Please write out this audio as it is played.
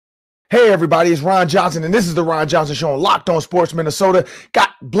Hey, everybody, it's Ron Johnson, and this is the Ron Johnson Show on Locked On Sports Minnesota.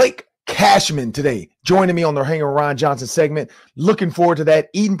 Got Blake Cashman today joining me on the Hanging with Ron Johnson segment. Looking forward to that.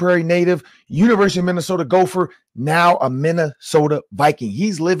 Eden Prairie native, University of Minnesota Gopher, now a Minnesota Viking.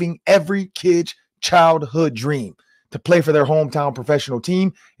 He's living every kid's childhood dream to play for their hometown professional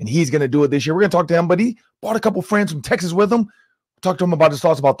team, and he's going to do it this year. We're going to talk to him, but he brought a couple friends from Texas with him. Talk to him about his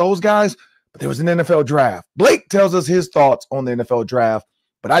thoughts about those guys, but there was an NFL draft. Blake tells us his thoughts on the NFL draft.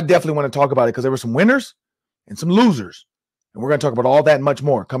 But I definitely want to talk about it because there were some winners and some losers. And we're going to talk about all that and much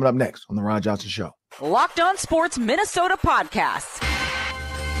more coming up next on The Ron Johnson Show. Locked On Sports Minnesota Podcasts.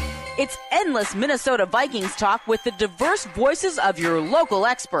 It's endless Minnesota Vikings talk with the diverse voices of your local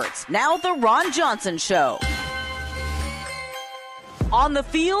experts. Now The Ron Johnson Show. On the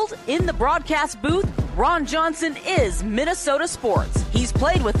field, in the broadcast booth, Ron Johnson is Minnesota sports. He's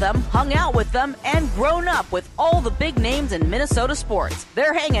played with them, hung out with them, and grown up with all the big names in Minnesota sports.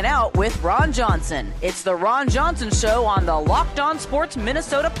 They're hanging out with Ron Johnson. It's the Ron Johnson Show on the Locked On Sports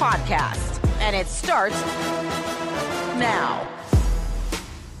Minnesota podcast. And it starts now.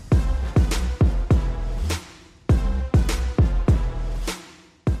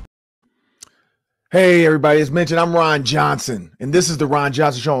 Hey, everybody. As mentioned, I'm Ron Johnson, and this is the Ron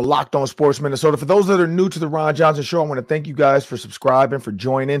Johnson Show on Locked On Sports Minnesota. For those that are new to the Ron Johnson Show, I want to thank you guys for subscribing, for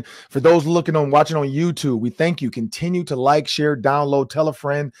joining. For those watching on YouTube, we thank you. Continue to like, share, download, tell a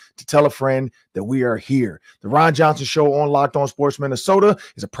friend to tell a friend that we are here. The Ron Johnson Show on Locked On Sports Minnesota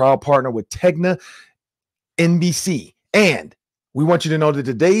is a proud partner with Tegna NBC. And we want you to know that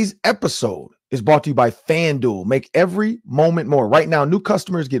today's episode is brought to you by FanDuel. Make every moment more. Right now, new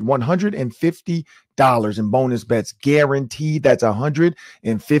customers get $150 in bonus bets guaranteed. That's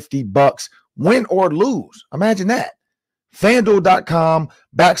 $150, win or lose. Imagine that.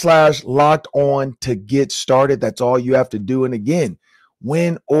 FanDuel.com/locked on to get started. That's all you have to do. And again,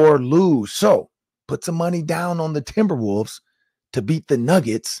 win or lose. So put some money down on the Timberwolves to beat the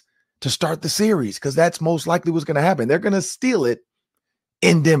Nuggets to start the series, because that's most likely what's going to happen. They're going to steal it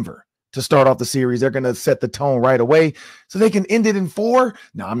in Denver to start off the series. They're going to set the tone right away so they can end it in 4.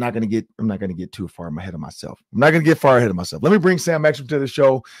 No, I'm not going to get too far ahead of myself. I'm not going to get far ahead of myself. Let me bring Sam Ekstrom to the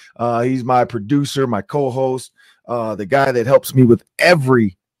show. He's my producer, my co-host, the guy that helps me with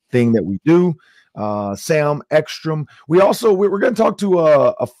everything that we do. Sam Ekstrom. We're going to talk to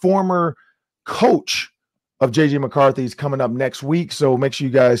a former coach of JJ McCarthy's coming up next week. So make sure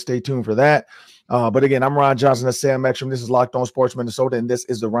you guys stay tuned for that. But again, I'm Ron Johnson. That's Sam Ekstrom. This is Locked On Sports Minnesota, and this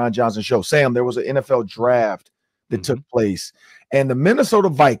is the Ron Johnson Show. Sam, there was an NFL draft that took place, and the Minnesota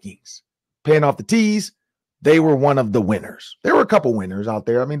Vikings, paying off the tees, they were one of the winners. There were a couple winners out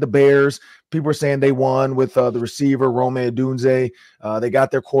there. I mean, the Bears, people were saying they won with the receiver, Rome Odunze. They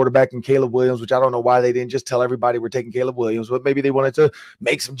got their quarterback in Caleb Williams, which I don't know why they didn't just tell everybody we're taking Caleb Williams, but maybe they wanted to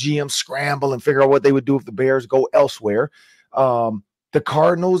make some GMs scramble and figure out what they would do if the Bears go elsewhere. The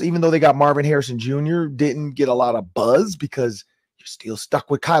Cardinals, even though they got Marvin Harrison Jr., didn't get a lot of buzz because you're still stuck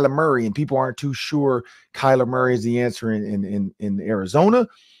with Kyler Murray, and people aren't too sure Kyler Murray is the answer in Arizona.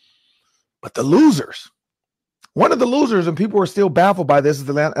 But the losers, one of the losers, and people are still baffled by this, is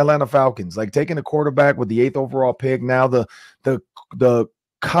the Atlanta Falcons. Like taking a quarterback with the 8th overall pick. Now the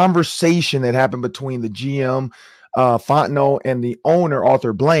conversation that happened between the GM, Fontenot, and the owner,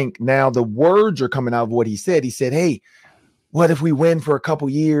 Arthur Blank, now the words are coming out of what he said. He said, hey, what if we win for a couple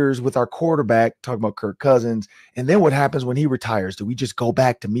years with our quarterback, talking about Kirk Cousins, and then what happens when he retires? Do we just go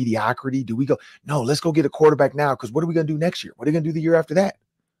back to mediocrity? Do we go, no, let's go get a quarterback now, because what are we going to do next year? What are you going to do the year after that?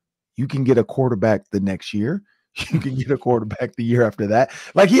 You can get a quarterback the next year. You can get a quarterback the year after that.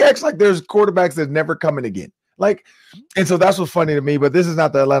 Like, he acts like there's quarterbacks that's never coming again. Like, and so that's what's funny to me, but this is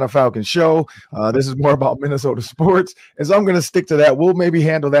not the Atlanta Falcons show. This is more about Minnesota sports. And so I'm going to stick to that. We'll maybe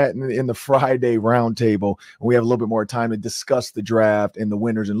handle that in the Friday roundtable. We have a little bit more time to discuss the draft and the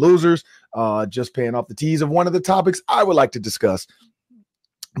winners and losers, just paying off the tease of one of the topics I would like to discuss.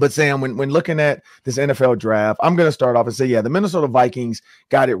 But Sam, when looking at this NFL draft, I'm going to start off and say, yeah, the Minnesota Vikings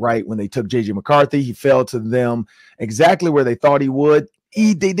got it right when they took JJ McCarthy. He fell to them exactly where they thought he would.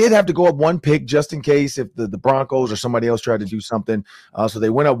 They did have to go up one pick just in case if the Broncos or somebody else tried to do something. So they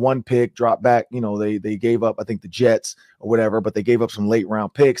went up one pick, dropped back. You know, they gave up, I think, the Jets or whatever, but they gave up some late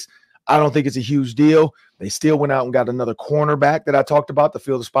round picks. I don't think it's a huge deal. They still went out and got another cornerback that I talked about to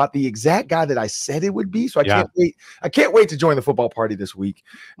fill the spot, the exact guy that I said it would be. So I can't wait. I can't wait to join the football party this week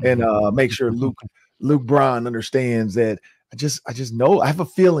and make sure Luke Braun understands that I just know, I have a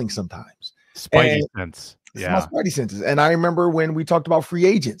feeling sometimes. Spidey sense. Yeah. My Spidey senses. And I remember when we talked about free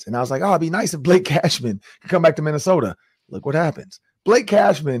agents, and I was like, oh, it'd be nice if Blake Cashman could come back to Minnesota. Look what happens. Blake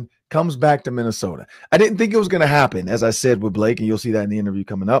Cashman comes back to Minnesota. I didn't think it was going to happen, as I said with Blake, and you'll see that in the interview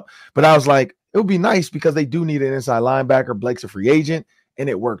coming up. But I was like, it would be nice because they do need an inside linebacker. Blake's a free agent, and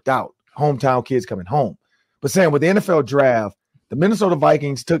it worked out. Hometown kids coming home. But Sam, with the NFL draft, the Minnesota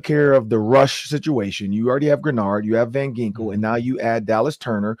Vikings took care of the rush situation. You already have Grenard, you have Van Ginkel, and now you add Dallas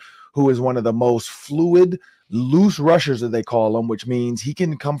Turner, who is one of the most fluid, loose rushers that they call him, which means he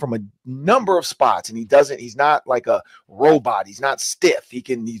can come from a number of spots, and he's not like a robot. He's not stiff.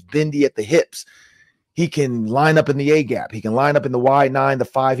 He's bendy at the hips. He can line up in the A gap. He can line up in the wide 9, the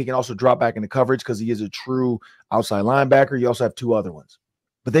 5. He can also drop back into coverage because he is a true outside linebacker. You also have 2 other ones.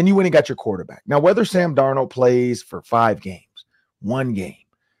 But then you went and got your quarterback. Now, whether Sam Darnold plays for 5 games, 1 game,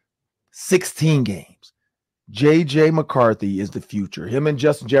 16 games, J.J. McCarthy is the future. Him and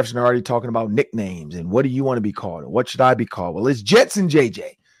Justin Jefferson are already talking about nicknames and what do you want to be called? What should I be called? Well, it's Jets and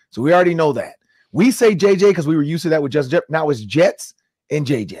J.J. So we already know that. We say J.J. because we were used to that with Justin Jefferson. Now it's Jets and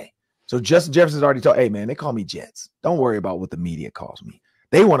J.J. So Justin Jefferson's already told, hey, man, they call me Jets. Don't worry about what the media calls me.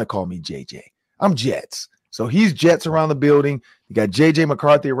 They want to call me J.J. I'm Jets. So he's Jets around the building. You got J.J.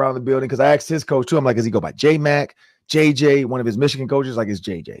 McCarthy around the building because I asked his coach too. I'm like, does he go by J-Mac? JJ, one of his Michigan coaches, like it's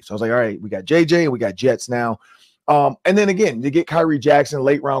JJ. So I was like, all right, we got JJ and we got Jets now. And then again, you get Kyrie Jackson,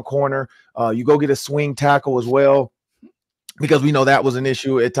 late round corner. You go get a swing tackle as well, because we know that was an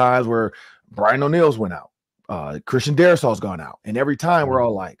issue at times where Brian O'Neill's went out. Christian Darisaul's gone out. And every time we're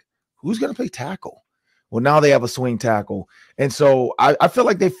all like, who's going to play tackle? Well, now they have a swing tackle. And so I feel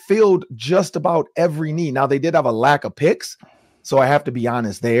like they filled just about every need. Now they did have a lack of picks. So I have to be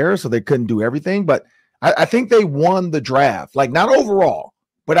honest there. So they couldn't do everything, but I think they won the draft, like not overall,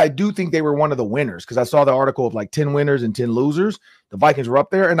 but I do think they were one of the winners because I saw the article of like 10 winners and 10 losers. The Vikings were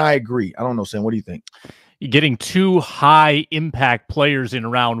up there, and I agree. I don't know, Sam. What do you think? You're getting 2 high impact players in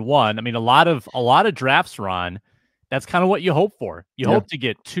round 1. I mean, a lot of drafts, Ron, that's kind of what you hope for. You hope to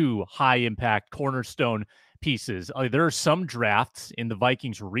get 2 high impact cornerstone pieces. There are some drafts in the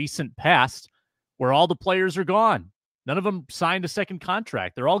Vikings' recent past where all the players are gone. None of them signed a second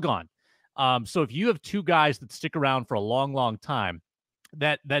contract. They're all gone. So if you have 2 guys that stick around for a long, long time,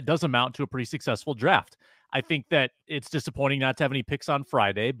 that does amount to a pretty successful draft. I think that it's disappointing not to have any picks on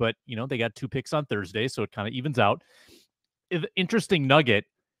Friday, but they got 2 picks on Thursday, so it kind of evens out. Interesting nugget.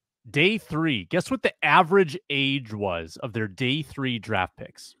 Day 3. Guess what the average age was of their day 3 draft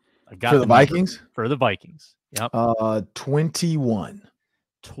picks? I've got for the Vikings. For the Vikings. Yep. 21.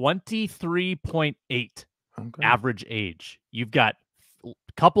 23.8 average age. You've got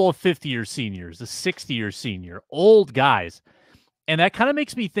couple of 50-year seniors, a 60-year senior, old guys. And that kind of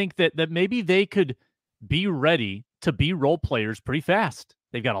makes me think that maybe they could be ready to be role players pretty fast.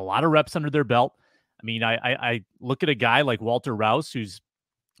 They've got a lot of reps under their belt. I mean, I look at a guy like Walter Rouse, who's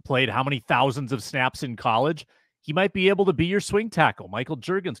played how many thousands of snaps in college. He might be able to be your swing tackle. Michael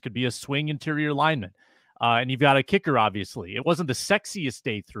Juergens could be a swing interior lineman. And you've got a kicker, obviously. It wasn't the sexiest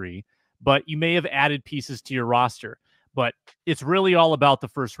day 3, but you may have added pieces to your roster. But it's really all about the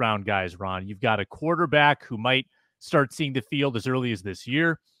first round guys, Ron. You've got a quarterback who might start seeing the field as early as this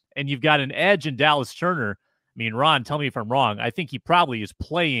year, and you've got an edge in Dallas Turner. I mean, Ron, tell me if I'm wrong. I think he probably is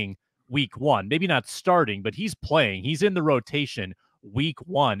playing week 1. Maybe not starting, but he's playing. He's in the rotation week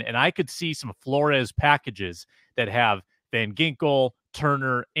 1, and I could see some Flores packages that have Van Ginkel,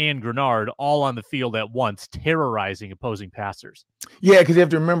 Turner, and Grenard all on the field at once, terrorizing opposing passers. Yeah, because you have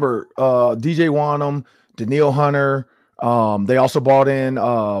to remember DJ Wanham, Daniil Hunter. They also bought in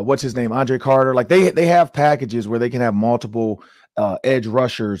what's his name, Andre Carter. Like they have packages where they can have multiple edge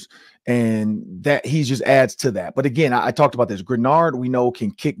rushers, and that he just adds to that. But again, I talked about this. Grenard, we know,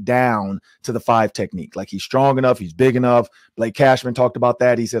 can kick down to the 5 technique. Like he's strong enough, he's big enough. Blake Cashman talked about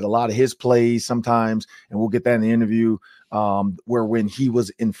that. He said a lot of his plays sometimes, and we'll get that in the interview, where when he was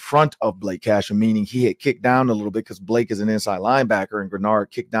in front of Blake Cashman, meaning he had kicked down a little bit because Blake is an inside linebacker and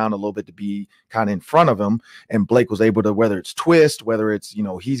Grenard kicked down a little bit to be kind of in front of him. And Blake was able to, whether it's twist, whether it's,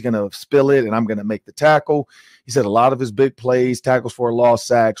 he's going to spill it and I'm going to make the tackle. He said a lot of his big plays, tackles for lost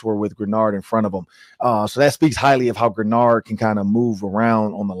sacks, were with Grenard in front of him. So that speaks highly of how Grenard can kind of move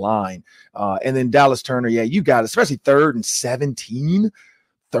around on the line. And then Dallas Turner, yeah, you got it, especially 3rd and 17,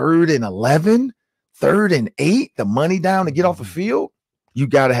 3rd and 11. 3rd and 8, the money down to get off the field, you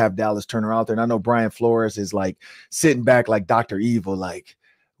got to have Dallas Turner out there. And I know Brian Flores is like sitting back like Dr. Evil, like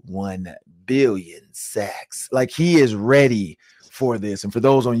 1 billion sacks. Like he is ready for this. And for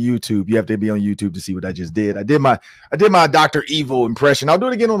those on YouTube, you have to be on YouTube to see what I just did. I did my Dr. Evil impression. I'll do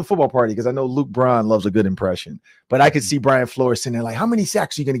it again on the football party because I know Luke Bryan loves a good impression. But I could see Brian Flores sitting there like, how many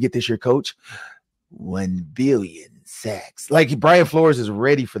sacks are you going to get this year, coach? 1 billion sacks. Like Brian Flores is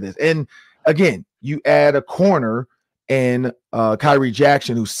ready for this. And again, you add a corner and Kyrie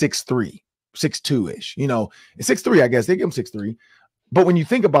Jackson, who's 6'3", 6'2"-ish. You know, 6'3", I guess. They give him 6'3". But when you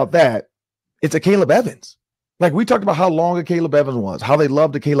think about that, it's a Caleb Evans. Like, we talked about how long a Caleb Evans was, how they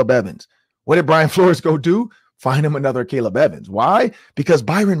loved the Caleb Evans. What did Brian Flores go do? Find him another Caleb Evans. Why? Because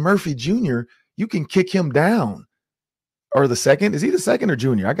Byron Murphy Jr., you can kick him down. Or the second? Is he the second or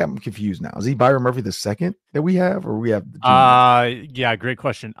junior? I got him confused now. Is he Byron Murphy the second that we have, or we have the junior? Yeah, great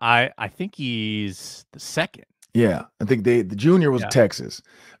question. I think he's the second. Yeah, I think the junior was Texas.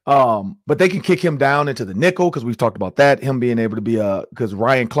 But they can kick him down into the nickel, because we've talked about that. Him being able to be because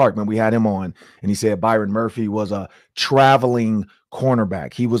Ryan Clark, man, we had him on, and he said Byron Murphy was a traveling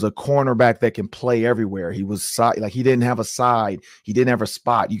cornerback. He was a cornerback that can play everywhere. He was like, he didn't have a side, he didn't have a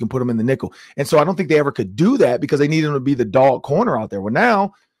spot. You can put him in the nickel. And so I don't think they ever could do that, because they needed him to be the dog corner out there. Well,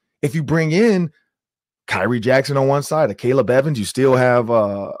 now if you bring in Kyrie Jackson on one side, Caleb Evans, you still have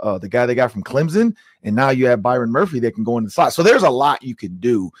the guy they got from Clemson, and now you have Byron Murphy that can go in the slot. So there's a lot you can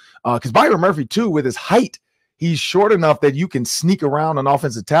do, because Byron Murphy too, with his height, he's short enough that you can sneak around an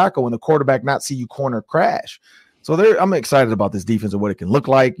offensive tackle and the quarterback not see you corner crash. So I'm excited about this defense and what it can look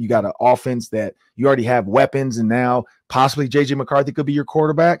like. You got an offense that you already have weapons, and now possibly J.J. McCarthy could be your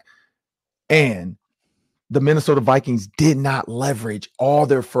quarterback. And the Minnesota Vikings did not leverage all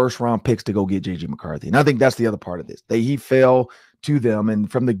their first-round picks to go get J.J. McCarthy. And I think that's the other part of this. He fell to them,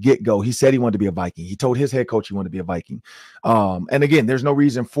 and from the get-go, he said he wanted to be a Viking. He told his head coach he wanted to be a Viking. And again, there's no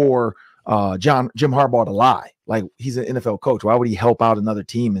reason for Jim Harbaugh to lie. Like, he's an NFL coach. Why would he help out another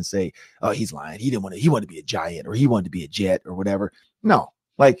team and say, oh, he's lying, he wanted to be a Giant, or he wanted to be a Jet, or whatever? No,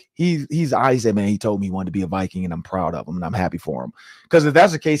 like, he said, man, he told me he wanted to be a Viking, and I'm proud of him, and I'm happy for him. Because if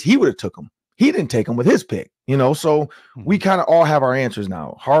that's the case, he would have took him. He didn't take him with his pick, you know. So we kind of all have our answers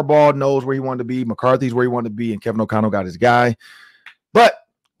now. Harbaugh knows where he wanted to be, McCarthy's where he wanted to be, and Kevin O'Connell got his guy. But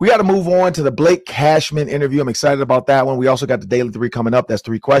we got to move on to the Blake Cashman interview. I'm excited about that one. We also got the Daily 3 coming up. That's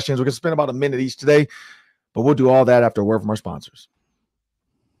 3 questions. We're going to spend about a minute each today, but we'll do all that after a word from our sponsors.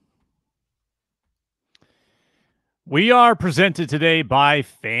 We are presented today by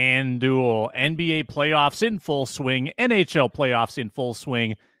FanDuel. NBA playoffs in full swing, NHL playoffs in full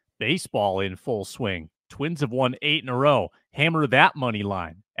swing, baseball in full swing. Twins have won 8 in a row. Hammer that money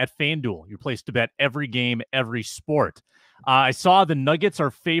line at FanDuel, your place to bet every game, every sport. I saw the Nuggets are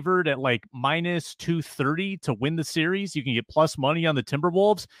favored at like minus 230 to win the series. You can get plus money on the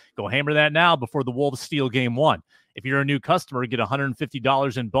Timberwolves. Go hammer that now before the Wolves steal game 1. If you're a new customer, get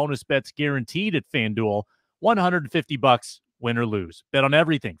 $150 in bonus bets guaranteed at FanDuel. $150, win or lose. Bet on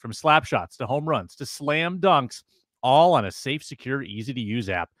everything from slap shots to home runs to slam dunks, all on a safe, secure, easy-to-use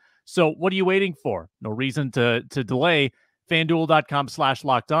app. So what are you waiting for? No reason to delay.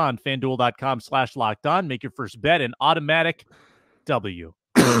 FanDuel.com/locked-on. FanDuel.com/locked-on. Make your first bet an automatic W.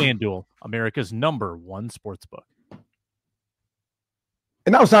 FanDuel, America's #1 sportsbook.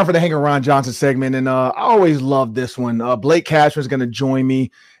 And now it's time for the Hang Around Johnson segment. And I always love this one. Blake Cashman is going to join me.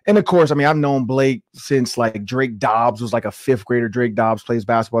 And of course, I mean, I've known Blake since like Drake Dobbs was like a 5th grader. Drake Dobbs plays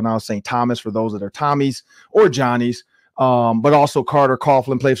basketball now at St. Thomas, for those that are Tommies or Johnnies. But also Carter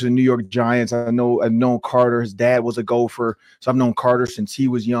Coughlin plays for the New York Giants. I've known Carter. His dad was a Gopher, so I've known Carter since he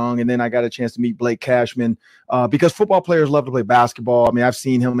was young. And then I got a chance to meet Blake Cashman because football players love to play basketball. I mean, I've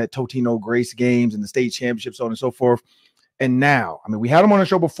seen him at Totino Grace games and the state championship, so on and so forth. And now, I mean, we had him on the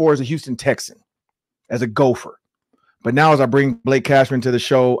show before as a Houston Texan, as a Gopher. But now as I bring Blake Cashman to the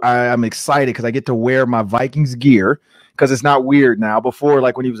show, I'm excited because I get to wear my Vikings gear, because it's not weird now. Before,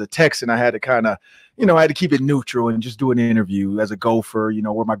 like when he was a Texan, I had to kind of, I had to keep it neutral and just do an interview as a Gopher,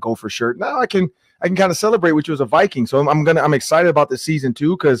 wear my Gopher shirt. Now I can kind of celebrate with you as a Viking. So I'm excited about this season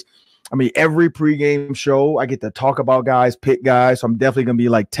too, because I mean, every pregame show I get to talk about guys, pick guys. So I'm definitely going to be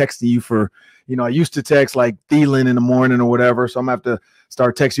like texting you for, I used to text like Thielen in the morning or whatever. So I'm going to have to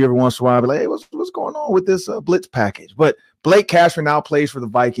start texting you every once in a while. I'll be like, hey, what's going on with this blitz package? But Blake Cashman now plays for the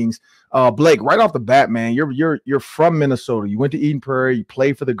Vikings. Blake, right off the bat, man, you're from Minnesota. You went to Eden Prairie. You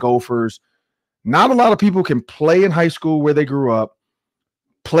played for the Gophers. Not a lot of people can play in high school where they grew up,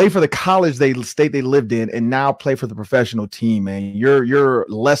 play for the college state they lived in, and now play for the professional team, man. You're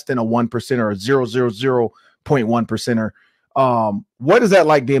less than a 1% or a 0.1%. What is that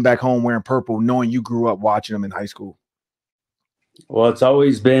like being back home wearing purple, knowing you grew up watching them in high school? Well, it's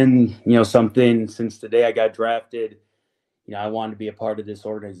always been, something since the day I got drafted. I wanted to be a part of this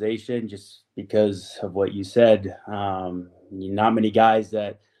organization just because of what you said. Not many guys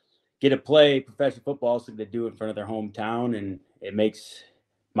that get to play professional football, so they do it in front of their hometown, and it makes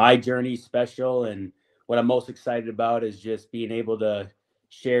my journey special. And what I'm most excited about is just being able to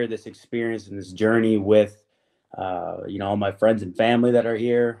share this experience and this journey with, all my friends and family that are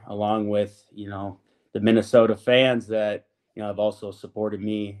here, along with, the Minnesota fans that, have also supported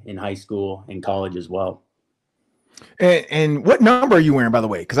me in high school and college as well. And what number are you wearing, by the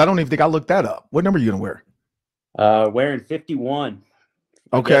way? Because I don't even think I looked that up. What number are you going to wear? Wearing 51.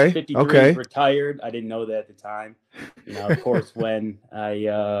 I guess 53 is retired. I didn't know that at the time. Of course, when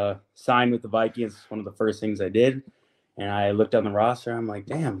I signed with the Vikings, one of the first things I did, and I looked on the roster, I'm like,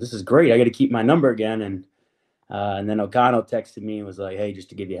 damn, this is great. I got to keep my number again. And then O'Connell texted me and was like, hey, just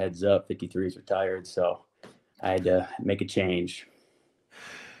to give you a heads up, 53 is retired. So I had to make a change.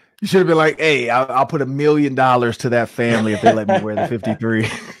 You should have been like, hey, I'll put $1 million to that family if they let me wear the 53.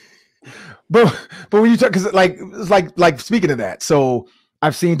 but when you talk, because it's like speaking of that, so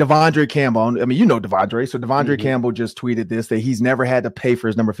I've seen Devondre Campbell. I mean, Devondre. So Devondre Campbell just tweeted this, that he's never had to pay for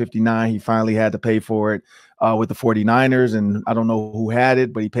his number 59. He finally had to pay for it with the 49ers. And I don't know who had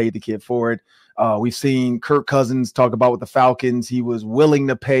it, but he paid the kid for it. We've seen Kirk Cousins talk about with the Falcons. He was willing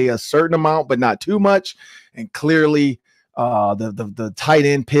to pay a certain amount, but not too much. And clearly the tight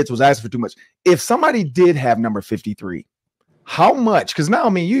end Pitts was asking for too much. If somebody did have number 53, how much? Because now, I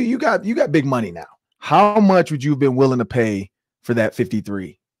mean, you got big money now. How much would you have been willing to pay for that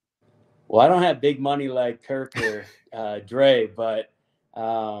 53? Well, I don't have big money like Kirk or Dre, but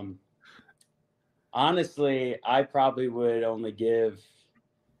honestly, I probably would only give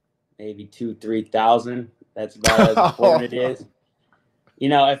maybe 2,000-3,000. That's about as important it is.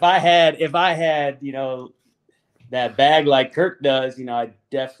 If I had, that bag like Kirk does, I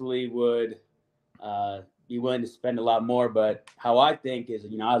definitely would be willing to spend a lot more. But how I think is,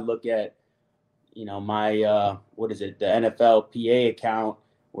 I look at, my, the NFL PA account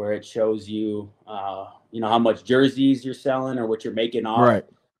where it shows you, how much jerseys you're selling or what you're making off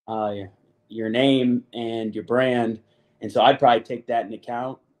your name and your brand. And so I'd probably take that into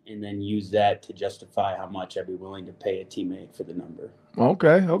account and then use that to justify how much I'd be willing to pay a teammate for the number.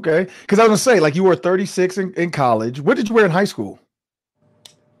 Okay. Because I was going to say, like, you were 36 in college. What did you wear in high school?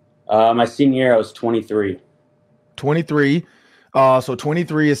 My senior year, I was 23. 23. So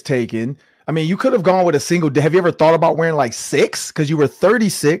 23 is taken. I mean, you could have gone with a single. Have you ever thought about wearing like 6? Because you were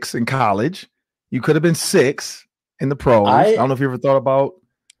 36 in college. You could have been 6 in the pros. I don't know if you ever thought about.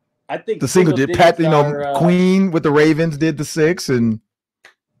 I think the single did. Pat, Queen with the Ravens did the 6, and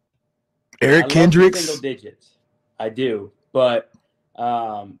Eric Kendricks. Single digits. I do, but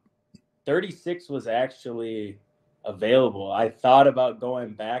 36 was actually available. I thought about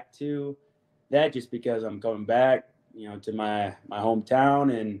going back to that just because I'm coming back, to my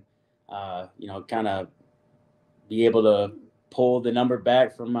hometown and, kind of be able to pull the number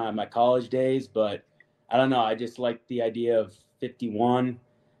back from my college days. But I don't know. I just like the idea of 51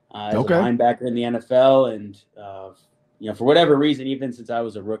 as a linebacker in the NFL. And, for whatever reason, even since I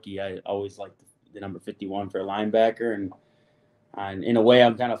was a rookie, I always liked the number 51 for a linebacker. And in a way,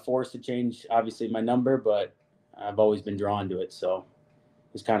 I'm kind of forced to change, obviously, my number, but I've always been drawn to it. So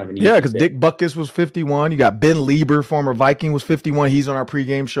it's kind of an easy because Dick Butkus was 51. You got Ben Lieber, former Viking, was 51. He's on our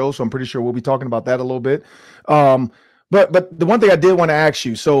pregame show, so I'm pretty sure we'll be talking about that a little bit. But the one thing I did want to ask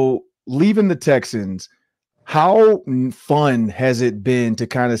you, so leaving the Texans, how fun has it been to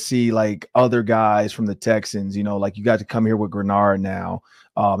kind of see like other guys from the Texans, like you got to come here with Grenard now,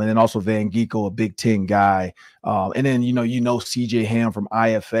 and then also Van Ginkel, a Big Ten guy. And then, CJ Ham from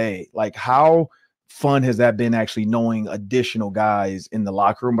IFA. Like, how fun has that been actually knowing additional guys in the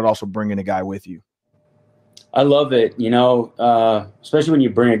locker room, but also bringing a guy with you? I love it, especially when you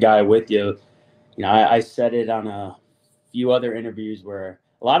bring a guy with you. I said it on a few other interviews where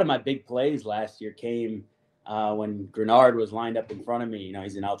a lot of my big plays last year came when Grenard was lined up in front of me.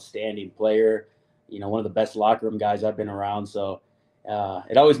 He's an outstanding player, one of the best locker room guys I've been around. So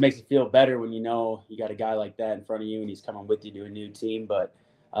it always makes you feel better when you got a guy like that in front of you and he's coming with you to a new team. But,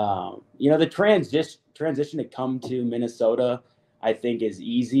 the transition to come to Minnesota, I think, is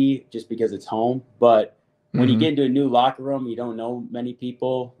easy just because it's home. But when you get into a new locker room, you don't know many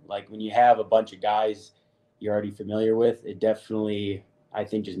people. Like when you have a bunch of guys you're already familiar with, it definitely, I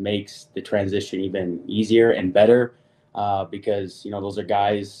think, just makes the transition even easier and better because, those are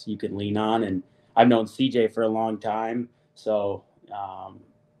guys you can lean on. And I've known CJ for a long time. So,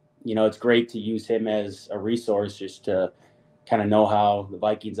 it's great to use him as a resource just to kind of know how the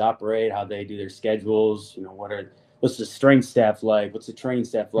Vikings operate, how they do their schedules, what's the strength staff like, what's the training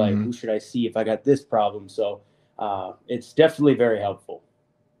staff like, who should I see if I got this problem. So it's definitely very helpful.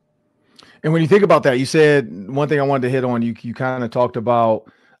 And when you think about that, you said one thing I wanted to hit on, you kind of talked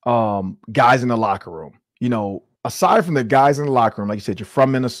about guys in the locker room. Aside from the guys in the locker room, like you said, you're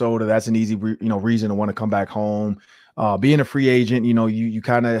from Minnesota. That's an easy, reason to want to come back home. Being a free agent, you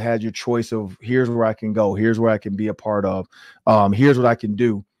kind of had your choice of here's where I can go, here's where I can be a part of, here's what I can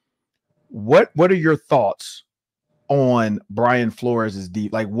do. What are your thoughts on Brian Flores'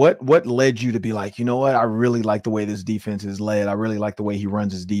 like what led you to be like, you know what, I really like the way this defense is led. I really like the way he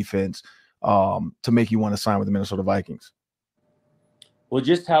runs his defense, to make you want to sign with the Minnesota Vikings? Well,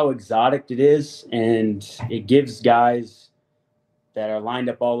 just how exotic it is, and it gives guys that are lined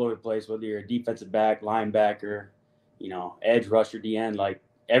up all over the place, whether you're a defensive back, linebacker, edge rusher, DN, like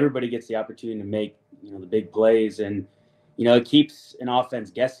everybody gets the opportunity to make, the big plays. And, it keeps an offense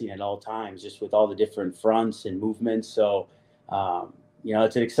guessing at all times, just with all the different fronts and movements. So,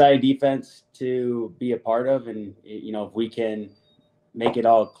 it's an exciting defense to be a part of. And, if we can make it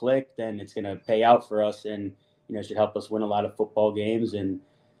all click, then it's going to pay out for us and, it should help us win a lot of football games. And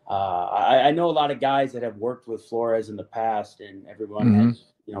I know a lot of guys that have worked with Flores in the past, and everyone has,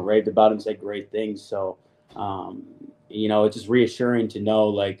 raved about him, said great things. So, it's just reassuring to know,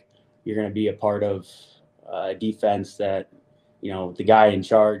 like, you're going to be a part of a defense that, the guy in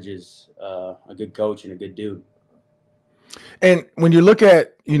charge is a good coach and a good dude. And when you look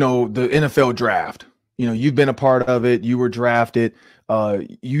at, the NFL draft, you've been a part of it. You were drafted.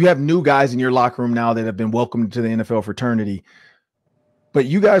 You have new guys in your locker room now that have been welcomed to the NFL fraternity. But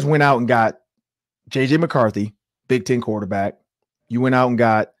you guys went out and got J.J. McCarthy, Big Ten quarterback. You went out and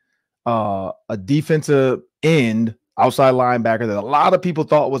got a defensive end, outside linebacker that a lot of people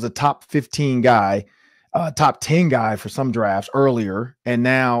thought was a top 15 guy, top 10 guy for some drafts earlier. And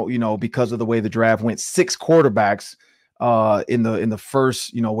now, because of the way the draft went, 6 quarterbacks in the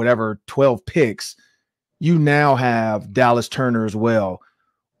first, 12 picks. You now have Dallas Turner as well.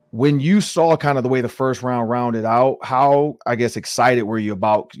 When you saw kind of the way the first round rounded out, how, I guess, excited were you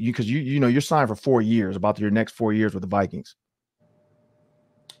about you? Because you're signed for 4 years, about your next 4 years with the Vikings.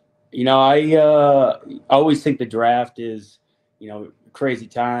 I always think the draft is, crazy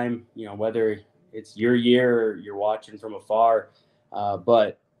time, whether it's your year or you're watching from afar.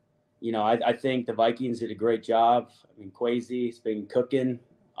 But, I think the Vikings did a great job. I mean, Kwesi's been cooking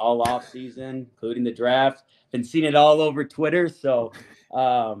all off season, including the draft. Been seeing it all over Twitter. So,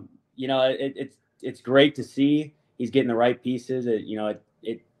 it's great to see he's getting the right pieces.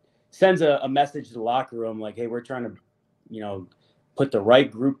 It sends a message to the locker room like, hey, we're trying to, put the right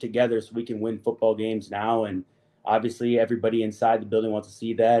group together so we can win football games now. And obviously everybody inside the building wants to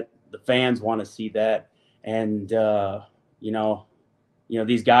see that. The fans want to see that. And,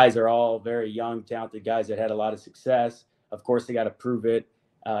 these guys are all very young, talented guys that had a lot of success. Of course, they got to prove it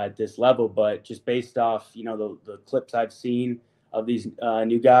at this level, but just based off, the clips I've seen of these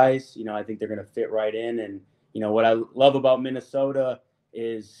new guys, I think they're going to fit right in. And, what I love about Minnesota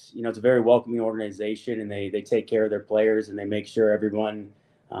is, it's a very welcoming organization, and they take care of their players, and they make sure everyone,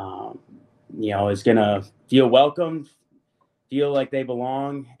 is going to feel welcome, feel like they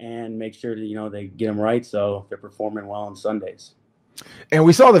belong, and make sure that, they get them right so they're performing well on Sundays. And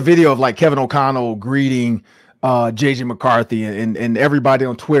we saw the video of like Kevin O'Connell greeting J.J. McCarthy, and everybody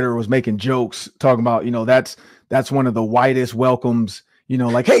on Twitter was making jokes talking about, that's one of the whitest welcomes,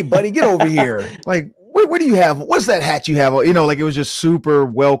 like, hey, buddy, get over here. Like, what do you have? What's that hat you have? Like, it was just super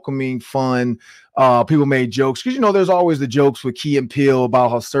welcoming, fun. People made jokes because, there's always the jokes with Key and Peele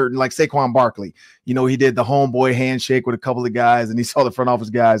about how certain, like Saquon Barkley, he did the homeboy handshake with a couple of guys, and he saw the front office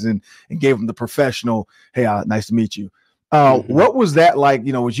guys and gave them the professional, hey, nice to meet you. What was that like,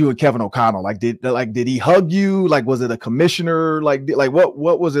 with you and Kevin O'Connell? Like, did he hug you? Like, was it a commissioner? Like what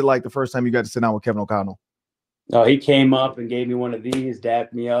was it like the first time you got to sit down with Kevin O'Connell? No, he came up and gave me one of these,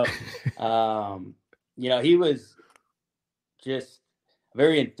 dapped me up. He was just a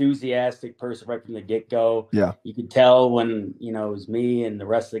very enthusiastic person right from the get-go. Yeah. You could tell when, it was me and the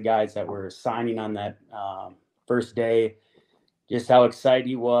rest of the guys that were signing on that first day, just how excited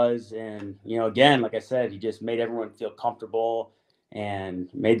he was. And, again, like I said, he just made everyone feel comfortable and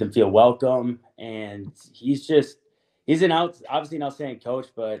made them feel welcome. And he's obviously an outstanding coach,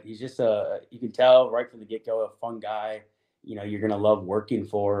 but he's just you can tell right from the get-go, a fun guy, you're going to love working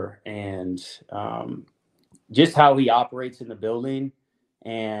for. And just how he operates in the building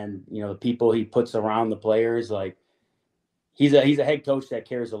and, the people he puts around the players, like he's a head coach that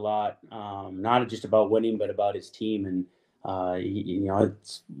cares a lot, not just about winning, but about his team. And, I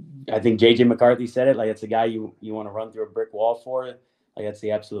think J.J. McCarthy said it, like, it's a guy you want to run through a brick wall for. Like, that's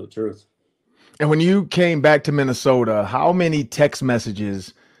the absolute truth. And when you came back to Minnesota, how many text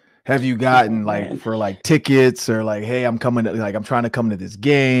messages have you gotten for like tickets or like, hey, I'm trying to come to this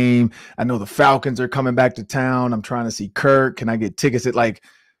game. I know the Falcons are coming back to town. I'm trying to see Kirk. Can I get tickets?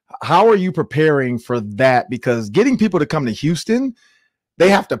 How are you preparing for that? Because getting people to come to Houston, they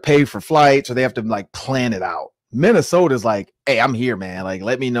have to pay for flights or they have to like plan it out. Minnesota's like, hey, I'm here, man. Like,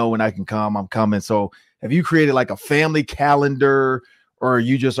 let me know when I can come. I'm coming. So have you created like a family calendar or are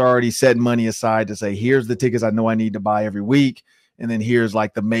you just already setting money aside to say, here's the tickets I know I need to buy every week, and then here's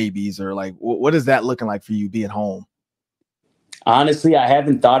like the maybes, or like what is that looking like for you being home? Honestly, I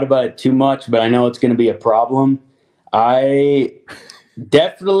haven't thought about it too much, but I know it's going to be a problem. I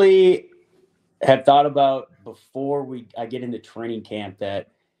definitely have thought about before I get into training camp that,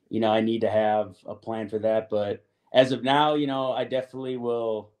 I need to have a plan for that. But as of now, I definitely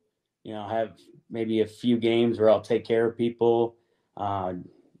will, have maybe a few games where I'll take care of people,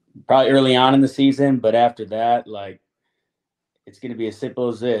 probably early on in the season. But after that, like, it's going to be as simple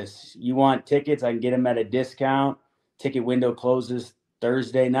as this. You want tickets? I can get them at a discount. Ticket window closes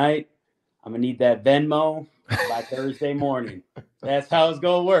Thursday night. I'm going to need that Venmo by Thursday morning. That's how it's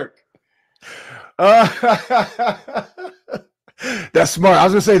going to work. That's smart. I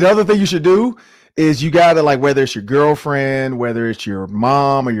was gonna say the other thing you should do is you gotta, like, whether it's your girlfriend, whether it's your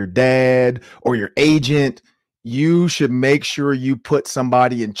mom or your dad or your agent, you should make sure you put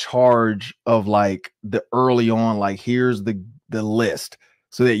somebody in charge of like the early on, like, here's the list,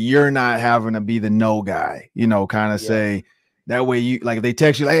 so that you're not having to be the no guy, kind of say that way. You, like, if they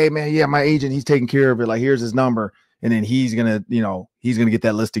text you like, hey man, yeah, my agent, he's taking care of it, like, here's his number. And then he's gonna get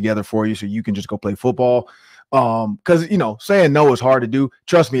that list together for you so you can just go play football. Because saying no is hard to do.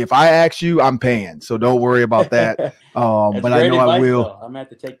 Trust me, if I ask you, I'm paying, so don't worry about that. But I know I will. Though. I'm gonna have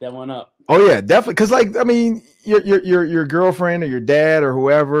to take that one up. Oh yeah, definitely. Because, like, I mean, your girlfriend or your dad or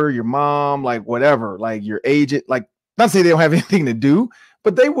whoever, your mom, like whatever, like your agent, like, not say they don't have anything to do,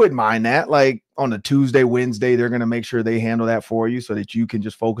 but they wouldn't mind that. Like on a Tuesday, Wednesday, they're gonna make sure they handle that for you so that you can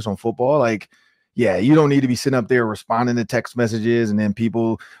just focus on football. Like, yeah, you don't need to be sitting up there responding to text messages and then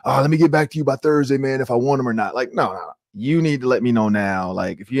people, let me get back to you by Thursday, man, if I want them or not. Like, no. You need to let me know now.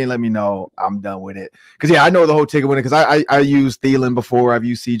 Like, if you ain't let me know, I'm done with it. Because, yeah, I know the whole ticket winner because I used Thielen before. I've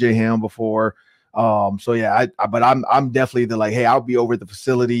used CJ Ham before. So, yeah, but I'm definitely the, like, hey, I'll be over at the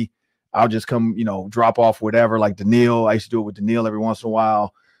facility. I'll just come, drop off whatever. Like Daniil, I used to do it with Daniil every once in a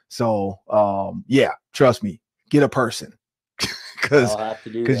while. So, yeah, trust me, get a person.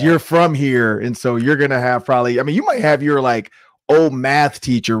 Because you're from here, and so you're gonna have probably, I mean, you might have your like old math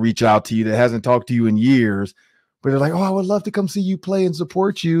teacher reach out to you that hasn't talked to you in years, but they're like, oh, I would love to come see you play and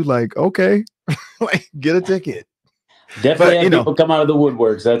support you. Like, okay, like, get a ticket. Definitely, but, people come out of the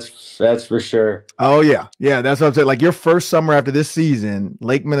woodworks. That's for sure. Oh yeah, that's what I'm saying. Like, your first summer after this season,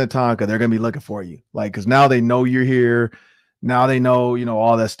 Lake Minnetonka, they're gonna be looking for you. Like, because now they know you're here. Now they know,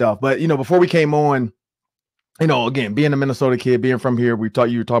 all that stuff. But before we came on, again, being a Minnesota kid, being from here, you were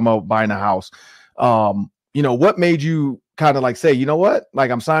talking about buying a house. What made you kind of like say, you know what, like,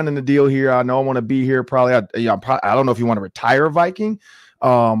 I'm signing the deal here. I know I want to be here. Probably, I don't know if you want to retire a Viking.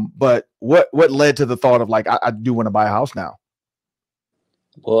 But what led to the thought of like, I do want to buy a house now?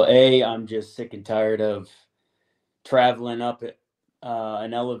 Well, I'm just sick and tired of traveling up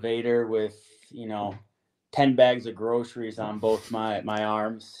an elevator with, 10 bags of groceries on both my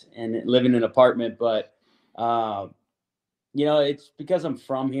arms and living in an apartment. But it's because I'm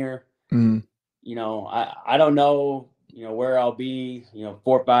from here. Mm-hmm. I don't know, where I'll be, 4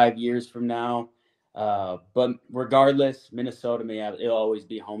 or 5 years from now. But regardless, Minnesota, it'll always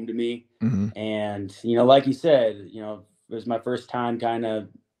be home to me. Mm-hmm. And, like you said, it was my first time kind of,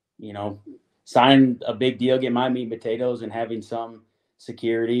 signing a big deal, getting my meat and potatoes and having some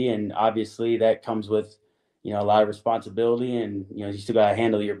security. And obviously that comes with, a lot of responsibility and, you still got to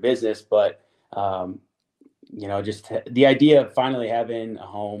handle your business. But, just the idea of finally having a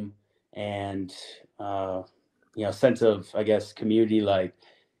home and, sense of, I guess, community, like,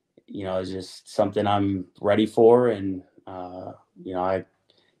 is just something I'm ready for. And, I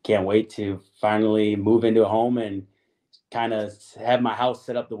can't wait to finally move into a home and kind of have my house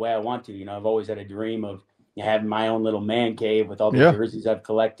set up the way I want to. I've always had a dream of having my own little man cave with all the jerseys I've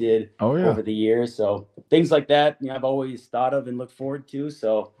collected over the years. So things like that, I've always thought of and looked forward to.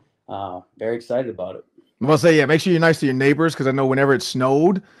 So very excited about it. I'm going to say, make sure you're nice to your neighbors, because I know whenever it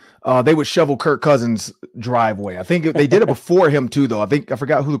snowed, they would shovel Kirk Cousins' driveway. I think they did it before him too, though. I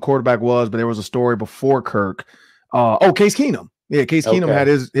forgot who the quarterback was, but there was a story before Kirk. Case Keenum. Yeah, Case Keenum had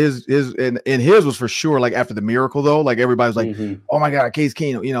his and his was for sure like after the miracle, though. Like, everybody was like, oh my God, Case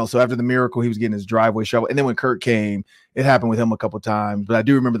Keenum. So after the miracle, he was getting his driveway shoveled. And then when Kirk came, it happened with him a couple of times. But I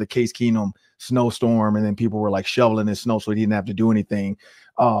do remember the Case Keenum snowstorm, and then people were like shoveling his snow so he didn't have to do anything.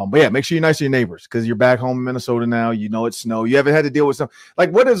 But yeah, make sure you're nice to your neighbors, because you're back home in Minnesota now. It's snow. You haven't had to deal with some,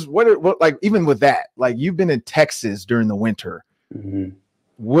 like, what like, even with that, like, you've been in Texas during the winter. Mm-hmm.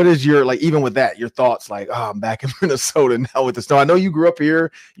 What is your, like, even with that, your thoughts, like, I'm back in Minnesota now with the snow? I know you grew up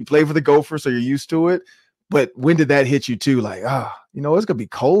here, you played for the Gophers, so you're used to it. But when did that hit you too? Like, it's gonna be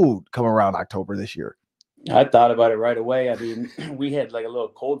cold come around October this year. I thought about it right away. I mean, we had like a little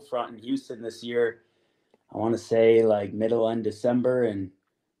cold front in Houston this year. I want to say like middle end December, and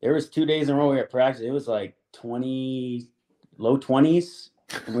there was 2 days in a row we were at practice. It was like 20, low 20s,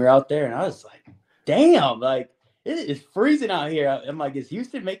 and we were out there, and I was like, damn, like it is freezing out here. I'm like, is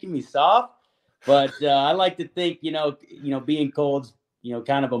Houston making me soft? But I like to think, being cold's,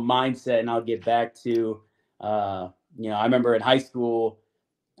 kind of a mindset, and I'll get back to, I remember in high school,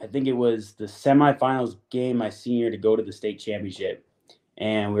 I think it was the semifinals game my senior year to go to the state championship.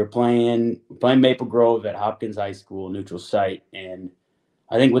 And we were playing Maple Grove at Hopkins High School, neutral site. And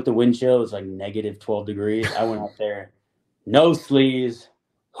I think with the wind chill, it was like negative 12 degrees. I went out there, no sleeves,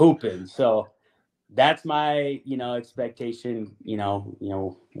 hooping. So that's my, expectation,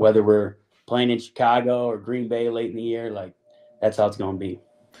 whether we're playing in Chicago or Green Bay late in the year, like that's how it's going to be.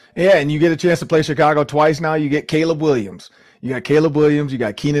 Yeah, and you get a chance to play Chicago twice now. You get Caleb Williams. You got Caleb Williams. You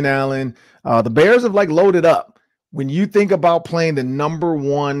got Keenan Allen. The Bears have like loaded up. When you think about playing the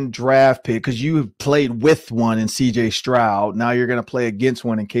 #1 draft pick, because you have played with one in C.J. Stroud, now you're going to play against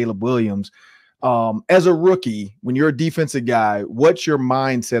one in Caleb Williams. As a rookie, when you're a defensive guy, what's your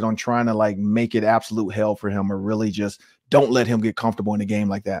mindset on trying to like make it absolute hell for him, or really just don't let him get comfortable in a game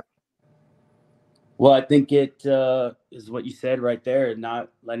like that? Well, I think it is what you said right there, not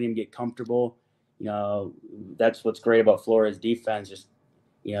letting him get comfortable. That's what's great about Florida's defense. Just,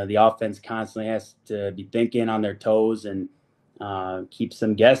 the offense constantly has to be thinking on their toes and keeps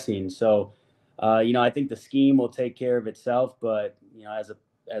them guessing. So, I think the scheme will take care of itself. But,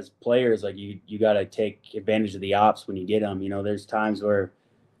 as players, like you got to take advantage of the ops when you get them. There's times where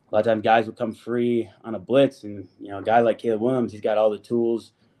a lot of times guys will come free on a blitz. And, a guy like Caleb Williams, he's got all the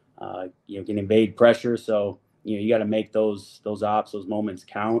tools. Can evade pressure. So, you got to make those ops, those moments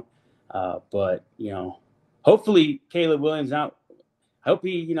count. But, hopefully Caleb Williams now, I hope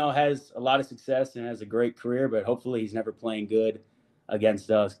he, has a lot of success and has a great career, but hopefully he's never playing good against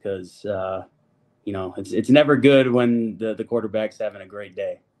us because, it's never good when the quarterback's having a great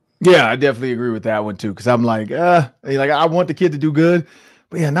day. Yeah, I definitely agree with that one too. Cause I'm like I want the kid to do good,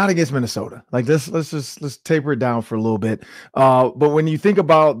 but yeah, not against Minnesota. Like let's taper it down for a little bit. But when you think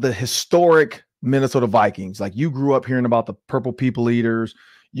about the historic Minnesota Vikings, like you grew up hearing about the Purple People Eaters,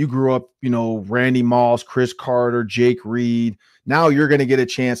 you grew up, Randy Moss, Chris Carter, Jake Reed. Now you're going to get a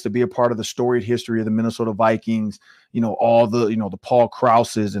chance to be a part of the storied history of the Minnesota Vikings, all the, the Paul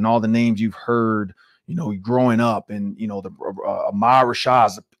Krauses and all the names you've heard, growing up, and, the Ahmad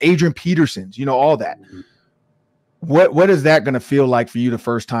Rashads, Adrian Petersons, all that. Mm-hmm. What is that going to feel like for you the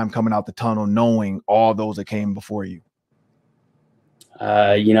first time coming out the tunnel, knowing all those that came before you?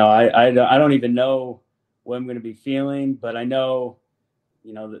 I don't even know what I'm going to be feeling, but I know,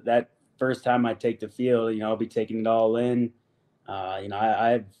 that first time I take the field, I'll be taking it all in.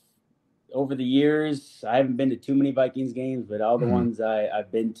 I've over the years, I haven't been to too many Vikings games, but all the ones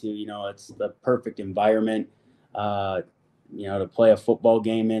I've been to, it's the perfect environment, to play a football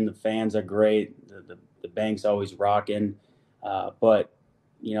game in. The fans are great. The bank's always rocking. But,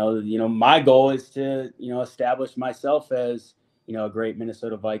 my goal is to, establish myself as, a great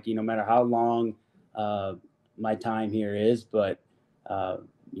Minnesota Viking, no matter how long my time here is. But,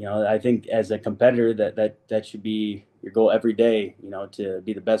 I think as a competitor that should be your goal every day, to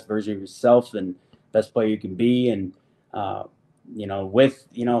be the best version of yourself and best player you can be. And, with,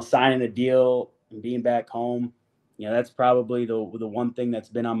 signing a deal and being back home, that's probably the one thing that's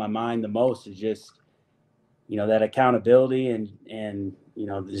been on my mind the most is just, that accountability and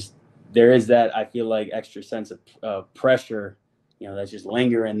there is that, I feel like, extra sense of pressure, that's just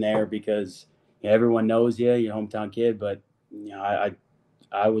lingering there because everyone knows you, you're a hometown kid, but,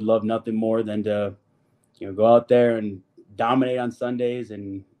 I would love nothing more than to, go out there and dominate on Sundays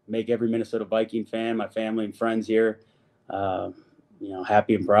and make every Minnesota Viking fan, my family and friends here,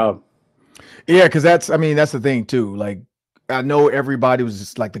 happy and proud. Yeah, because that's the thing too. Like, I know everybody was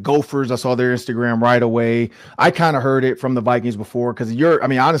just like the Gophers. I saw their Instagram right away. I kind of heard it from the Vikings before because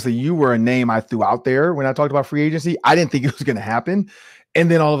honestly, you were a name I threw out there when I talked about free agency. I didn't think it was going to happen.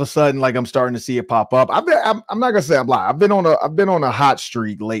 And then all of a sudden, like I'm starting to see it pop up. I'm not gonna say I'm lying. I've been on a hot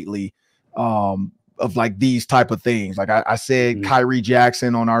streak lately, of like these type of things. Like I said, Kyrie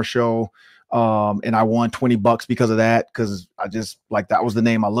Jackson on our show, and I won $20 because of that. Because I just like that was the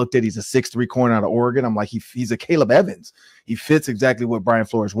name I looked at. He's a 6'3" corner out of Oregon. I'm like he's a Caleb Evans. He fits exactly what Brian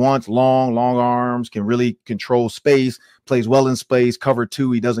Flores wants. Long arms, can really control space. Plays well in space. Cover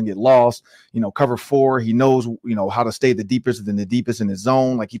 2, he doesn't get lost. Cover 4, he knows, how to stay the deepest in his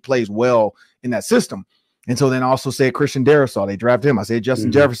zone. Like he plays well in that system. And so then I also say Christian Darrisaw, they drafted him. I say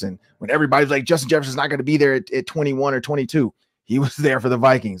Justin Jefferson. When everybody's like, Justin Jefferson's not going to be there at 21 or 22. He was there for the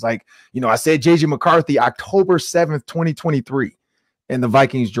Vikings. Like, I said JJ McCarthy October 7th, 2023, and the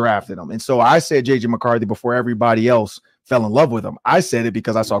Vikings drafted him. And so I said JJ McCarthy before everybody else fell in love with him. I said it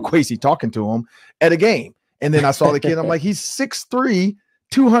because I saw Kwesi talking to him at a game. And then I saw the kid. I'm like, he's 6'3",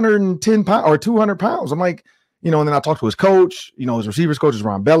 210 pounds or 200 pounds. I'm like, and then I talked to his coach, his receivers coach is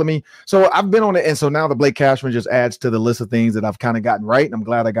Ron Bellamy. So I've been on it. And so now the Blake Cashman just adds to the list of things that I've kind of gotten right. And I'm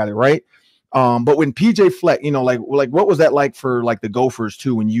glad I got it right. But when PJ Fleck, like what was that like for like the Gophers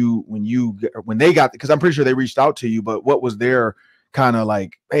too, when they got, because I'm pretty sure they reached out to you, but what was their kind of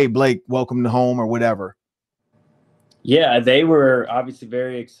like, hey, Blake, welcome to home or whatever? Yeah, they were obviously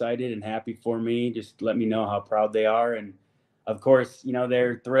very excited and happy for me. Just let me know how proud they are. And of course,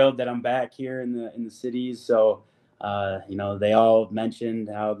 they're thrilled that I'm back here in the cities. So, they all mentioned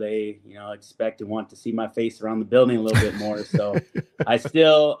how they, expect and want to see my face around the building a little bit more. So I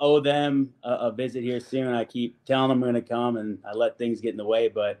still owe them a visit here soon. I keep telling them I'm going to come, and I let things get in the way.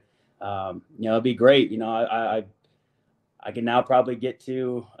 But, it'll be great. I can now probably get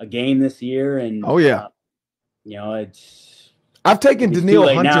to a game this year. And, I've taken Daniil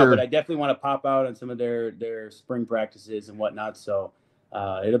Hunter now, but I definitely want to pop out on some of their spring practices and whatnot. So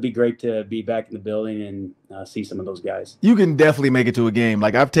it'll be great to be back in the building and see some of those guys. You can definitely make it to a game.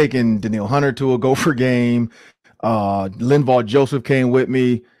 Like I've taken Daniil Hunter to a Gopher game. Linval Joseph came with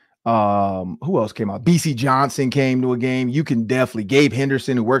me. Who else came out? BC Johnson came to a game. You can definitely, Gabe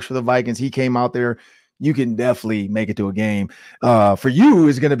Henderson, who works for the Vikings, he came out there. You can definitely make it to a game. For you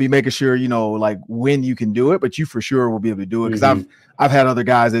is going to be making sure, like when you can do it, but you for sure will be able to do it. Cause I've had other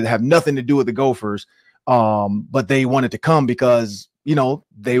guys that have nothing to do with the Gophers. But they wanted to come because,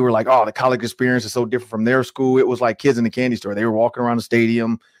 they were like, oh, the college experience is so different from their school. It was like kids in the candy store. They were walking around the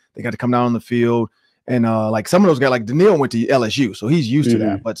stadium. They got to come down on the field. And like some of those guys, like Daniil went to LSU, so he's used to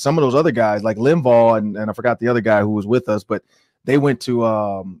that. But some of those other guys, like Linval and I forgot the other guy who was with us, but they went to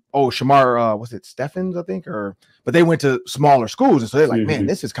Shamar, was it Steffens, I think, but they went to smaller schools, and so they're like, man,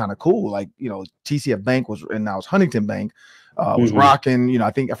 this is kind of cool. Like, TCF Bank was, and now it's Huntington Bank, was rocking. I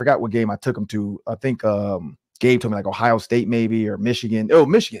think I forgot what game I took them to. I think Gabe told me like Ohio State maybe or Michigan. Oh,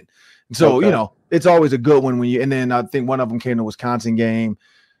 Michigan. And so it's always a good one when you. And then I think one of them came to Wisconsin game,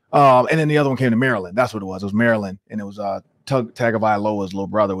 and then the other one came to Maryland. That's what it was. It was Maryland, and it was Tagovailoa's little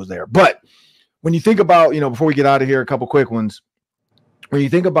brother was there. But when you think about, before we get out of here, a couple quick ones. When you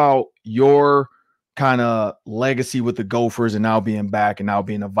think about your kind of legacy with the Gophers and now being back and now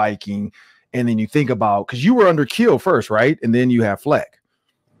being a Viking, and then you think about, because you were under Keel first, right? And then you have Fleck.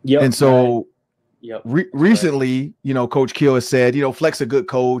 Yeah. And so recently, Coach Keel has said, Fleck's a good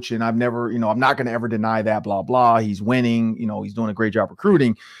coach, and I've never, I'm not going to ever deny that, blah, blah. He's winning, he's doing a great job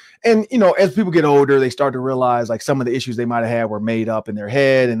recruiting. And, as people get older, they start to realize like some of the issues they might have had were made up in their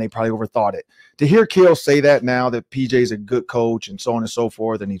head and they probably overthought it. To hear Keel say that now that PJ's a good coach and so on and so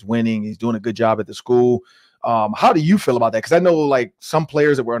forth, and he's winning, he's doing a good job at the school. How do you feel about that? Because I know like some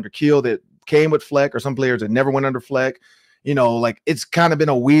players that were under Keel that came with Fleck, or some players that never went under Fleck, like it's kind of been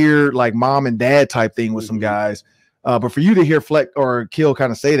a weird like mom and dad type thing with some guys. But for you to hear Fleck or Keel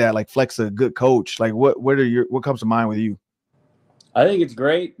kind of say that, like Fleck's a good coach, like what comes to mind with you? I think it's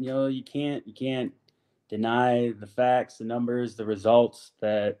great. You can't deny the facts, the numbers, the results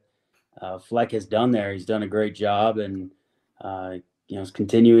that Fleck has done there. He's done a great job, and is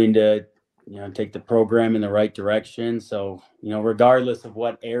continuing to take the program in the right direction. So regardless of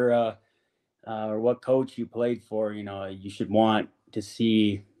what era or what coach you played for, you should want to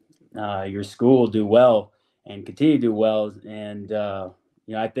see your school do well and continue to do well. And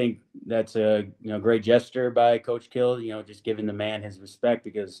I think that's a great gesture by Coach Keel, just giving the man his respect,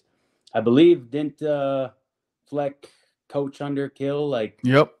 because I believe didn't Fleck coach under Keel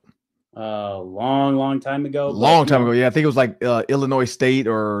long time ago. Yeah, I think it was like Illinois State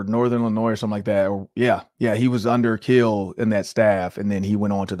or Northern Illinois or something like that. Or yeah, he was under Keel in that staff, and then he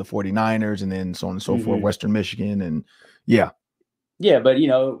went on to the 49ers, and then so on and so forth, Western Michigan, and yeah. But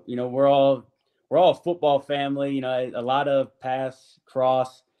we're all a football family. A lot of pass,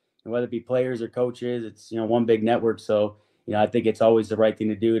 cross, whether it be players or coaches, it's one big network. So I think it's always the right thing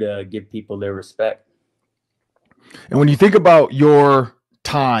to do to give people their respect. And when you think about your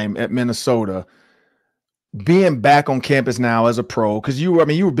time at Minnesota, being back on campus now as a pro, because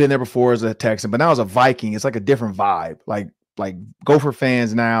you've been there before as a Texan, but now as a Viking, it's like a different vibe. Like Gopher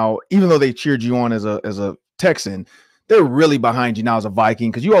fans now, even though they cheered you on as a Texan, they're really behind you now as a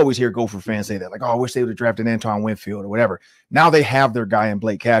Viking, because you always hear Gopher fans say that, like, oh, I wish they would have drafted Antoine Winfield or whatever. Now they have their guy in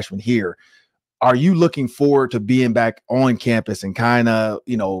Blake Cashman here. Are you looking forward to being back on campus and kind of,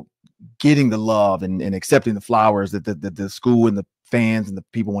 getting the love and accepting the flowers that the school and the fans and the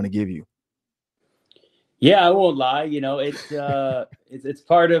people want to give you? Yeah, I won't lie. It's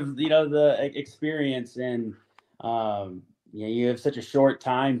part of the experience, and you have such a short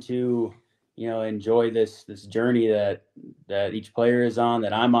time to enjoy this journey that each player is on,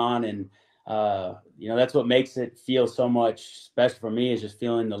 that I'm on, and that's what makes it feel so much special for me, is just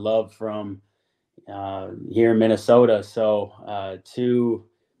feeling the love from here in Minnesota. So to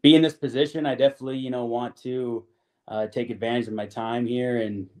be in this position, I definitely want to take advantage of my time here,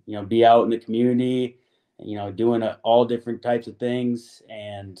 and be out in the community, doing all different types of things.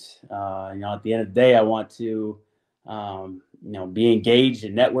 And, at the end of the day, I want to, be engaged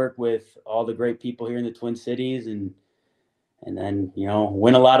and network with all the great people here in the Twin Cities, and then,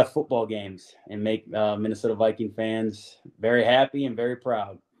 win a lot of football games and make Minnesota Viking fans very happy and very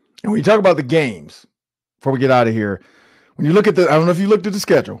proud. And when you talk about the games, before we get out of here, when you look at I don't know if you looked at the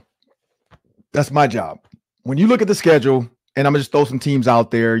schedule. That's my job. When you look at the schedule, and I'm going to just throw some teams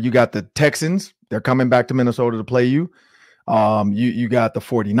out there, you got the Texans. They're coming back to Minnesota to play you. You got the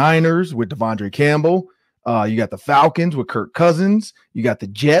 49ers with Devondre Campbell. You got the Falcons with Kirk Cousins. You got the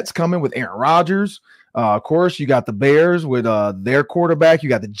Jets coming with Aaron Rodgers. Of course, you got the Bears with their quarterback. You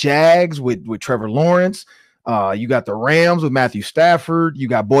got the Jags with Trevor Lawrence. You got the Rams with Matthew Stafford. You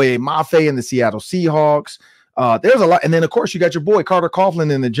got Boye Mafe and the Seattle Seahawks. There's a lot. And then, of course, you got your boy Carter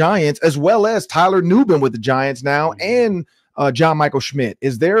Coughlin and the Giants, as well as Tyler Nubin with the Giants now, and John Michael Schmidt.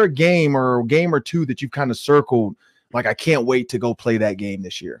 Is there a game or two that you've kind of circled, like, I can't wait to go play that game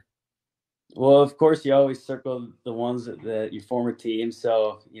this year? Well, of course, you always circle the ones that your former team.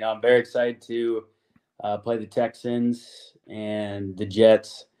 So, I'm very excited to play the Texans and the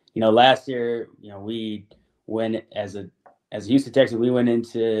Jets. Last year, we went as a Houston Texans, we went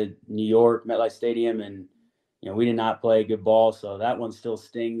into New York, MetLife Stadium, and we did not play good ball. So that one still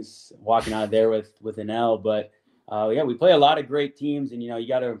stings, walking out of there with an L. But we play a lot of great teams, and you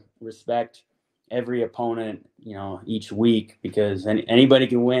got to respect every opponent, each week, because anybody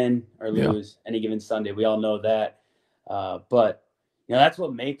can win or lose any given Sunday. We all know that. But that's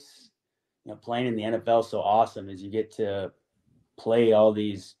what makes playing in the NFL so awesome, is you get to play all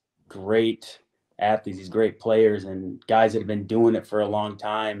these great athletes, these great players, and guys that have been doing it for a long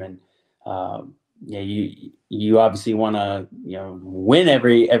time. And you obviously want to win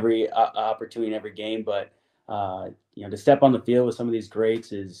every opportunity in every game, but to step on the field with some of these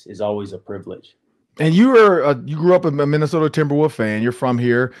greats is always a privilege. And you grew up a Minnesota Timberwolves fan. You're from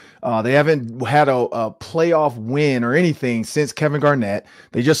here. They haven't had a playoff win or anything since Kevin Garnett.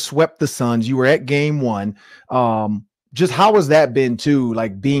 They just swept the Suns. You were at game 1. Just how has that been too,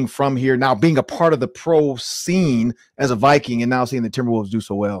 like being from here, now being a part of the pro scene as a Viking, and now seeing the Timberwolves do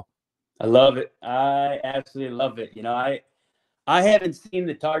so well? I love it. I absolutely love it. I haven't seen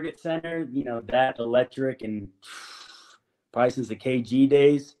the Target Center, that electric, and probably since the KG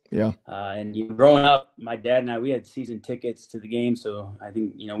days. Yeah. And growing up, my dad and I, we had season tickets to the game. So I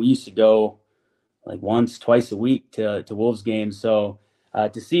think, we used to go like once, twice a week to Wolves games. So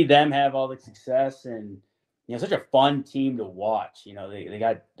to see them have all the success, and, such a fun team to watch. They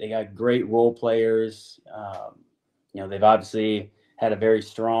got great role players. They've obviously had a very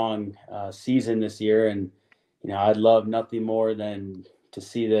strong season this year. And, I'd love nothing more than to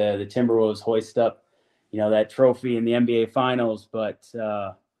see the Timberwolves hoist up, that trophy in the NBA Finals. But,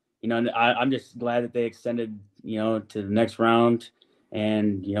 I'm just glad that they extended, to the next round,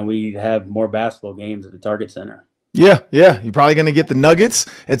 and, we have more basketball games at the Target Center. Yeah. You're probably going to get the Nuggets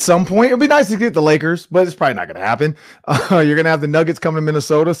at some point. It'll be nice to get the Lakers, but it's probably not going to happen. You're going to have the Nuggets coming to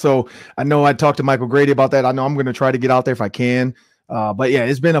Minnesota. So I know I talked to Michael Grady about that. I know I'm going to try to get out there if I can. But yeah,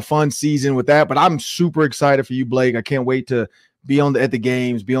 it's been a fun season with that. But I'm super excited for you, Blake. I can't wait to be at the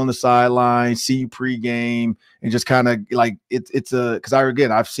games, be on the sideline, see you pregame, and just kind of like because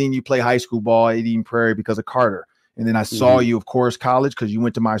I've seen you play high school ball at Eden Prairie because of Carter. And then I saw you, of course, college, because you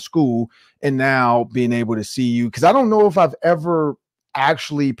went to my school, and now being able to see you, because I don't know if I've ever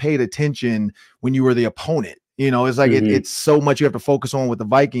actually paid attention when you were the opponent. It's like it's so much you have to focus on with the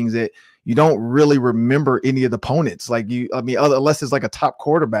Vikings that you don't really remember any of the opponents. Unless it's like a top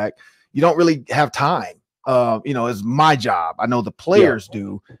quarterback, you don't really have time. It's my job. I know the players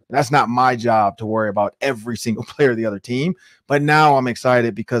do. That's not my job to worry about every single player of the other team. But now I'm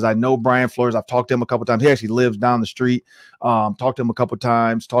excited because I know Brian Flores. I've talked to him a couple times. He actually lives down the street. Talked to him a couple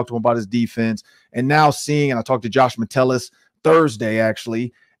times, talked to him about his defense. And now and I talked to Josh Metellus Thursday,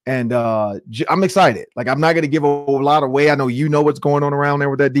 actually. And I'm excited. Like, I'm not going to give a lot away. I know what's going on around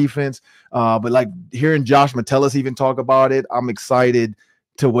there with that defense. But like hearing Josh Metellus even talk about it, I'm excited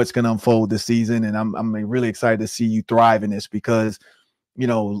to what's going to unfold this season. And I'm really excited to see you thrive in this, because,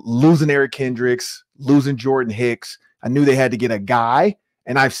 losing Eric Kendricks, losing Jordan Hicks, I knew they had to get a guy.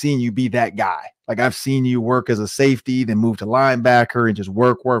 And I've seen you be that guy. Like I've seen you work as a safety, then move to linebacker and just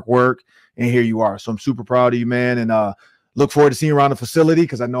work. And here you are. So I'm super proud of you, man. And look forward to seeing you around the facility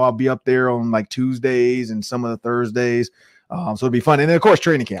because I know I'll be up there on like Tuesdays and some of the Thursdays. So it'll be fun. And then, of course,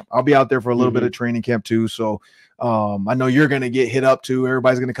 training camp. I'll be out there for a little bit of training camp too. So I know you're going to get hit up too.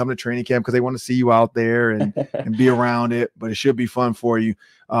 Everybody's going to come to training camp because they want to see you out there and be around it. But it should be fun for you.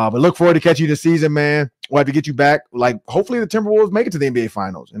 But look forward to catching you this season, man. We'll have to get you back. Like, hopefully the Timberwolves make it to the NBA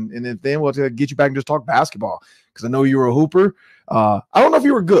Finals. And then we'll have to get you back and just talk basketball because I know you were a hooper. I don't know if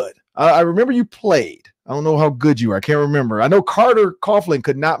you were good. I remember you played. I don't know how good you are. I can't remember. I know Carter Coughlin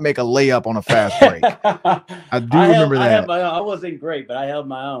could not make a layup on a fast break. I remember that. I wasn't great, but I held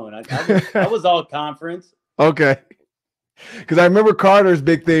my own. I was all conference. Okay. Because I remember Carter's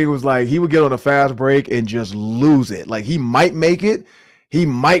big thing was like he would get on a fast break and just lose it. Like he might make it. He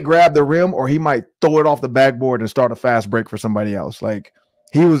might grab the rim or he might throw it off the backboard and start a fast break for somebody else. Like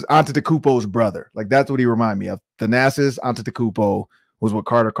he was Antetokounmpo's brother. Like that's what he reminded me of. Thanasis Antetokounmpo was what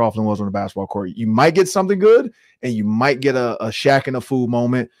Carter Coughlin was on the basketball court. You might get something good, and you might get a Shaq and a Fool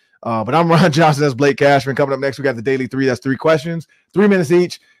moment. But I'm Ron Johnson. That's Blake Cashman. Coming up next, we got the Daily 3. That's 3 questions, 3 minutes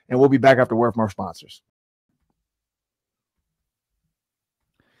each, and we'll be back after word from our sponsors.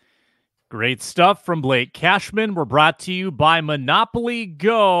 Great stuff from Blake Cashman. We're brought to you by Monopoly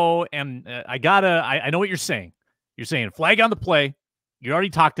Go. And I know what you're saying. You're saying flag on the play. You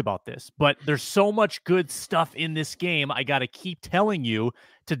already talked about this, but there's so much good stuff in this game. I got to keep telling you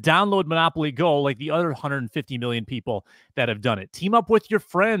to download Monopoly Go like the other 150 million people that have done it. Team up with your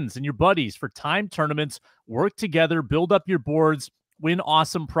friends and your buddies for timed tournaments, work together, build up your boards, win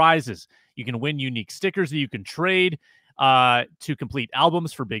awesome prizes. You can win unique stickers that you can trade to complete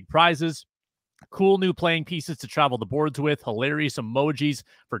albums for big prizes. Cool new playing pieces to travel the boards with, hilarious emojis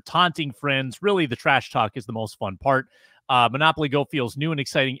for taunting friends. Really, the trash talk is the most fun part. Monopoly Go feels new and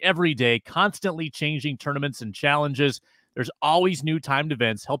exciting every day, constantly changing tournaments and challenges. There's always new timed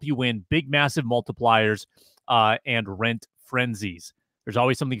events, help you win big, massive multipliers and rent frenzies. There's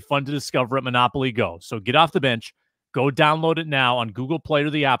always something fun to discover at Monopoly Go. So get off the bench, go download it now on Google Play or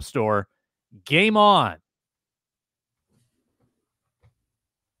the App Store. Game on.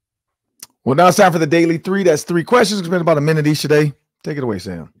 Well, now it's time for the Daily 3. That's 3 questions. It's been about a minute each today. Take it away,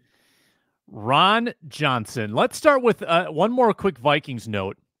 Sam. Ron Johnson. Let's start with one more quick Vikings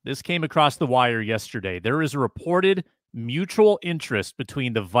note. This came across the wire yesterday. There is a reported mutual interest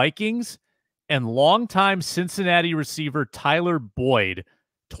between the Vikings and longtime Cincinnati receiver Tyler Boyd,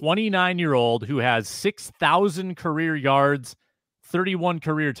 29-year-old, who has 6,000 career yards, 31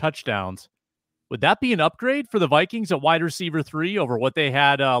 career touchdowns. Would that be an upgrade for the Vikings at wide receiver 3 over what they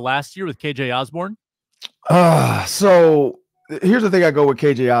had last year with KJ Osborne? So here's the thing. I go with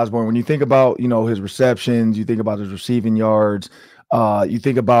KJ Osborne. When you think about, his receptions, you think about his receiving yards, you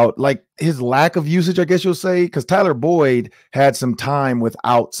think about like his lack of usage, I guess you'll say, because Tyler Boyd had some time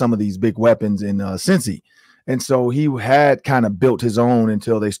without some of these big weapons in Cincy. And so he had kind of built his own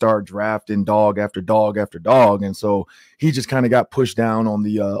until they started drafting dog after dog after dog. And so he just kind of got pushed down on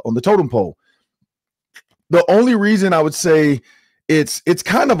the totem pole. The only reason I would say it's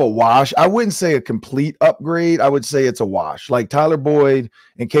kind of a wash. I wouldn't say a complete upgrade. I would say it's a wash. Like Tyler Boyd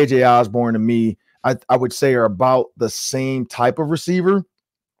and KJ Osborne to me, I would say are about the same type of receiver.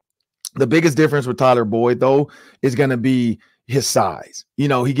 The biggest difference with Tyler Boyd, though, is going to be his size.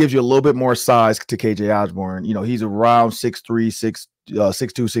 He gives you a little bit more size to KJ Osborne. He's around 6'3", 6'2",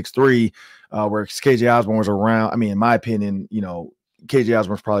 6'3", where KJ Osborne was around, in my opinion, KJ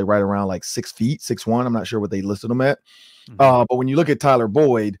Osborne's probably right around like 6 feet, 6'1". I'm not sure what they listed him at. But when you look at Tyler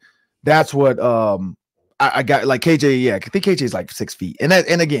Boyd, that's what I got. Like KJ, yeah, I think KJ is like 6 feet. And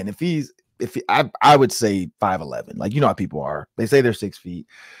again, I would say 5'11". Like, how people are. They say they're 6 feet.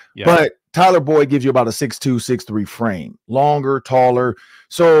 Yeah. But Tyler Boyd gives you about a 6'2", 6'3" frame. Longer, taller.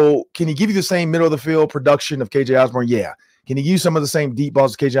 So can he give you the same middle of the field production of KJ Osborne? Yeah. Can he use some of the same deep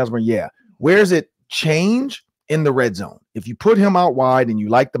balls as KJ Osborne? Yeah. Where does it change? In the red zone. If you put him out wide and you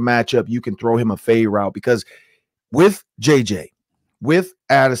like the matchup, you can throw him a fade route because with JJ, with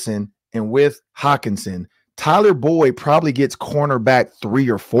Addison, and with Hawkinson, Tyler Boyd probably gets cornerback 3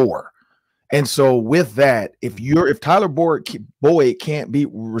 or 4. And so with that, if Tyler Boyd can't beat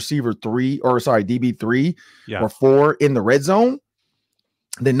receiver 3 or DB 3 or 4 in the red zone,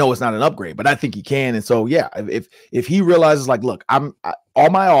 then no, it's not an upgrade. But I think he can. And so yeah, if he realizes like, look, all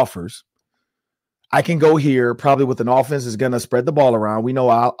my offers, I can go here probably with an offense that's going to spread the ball around. We know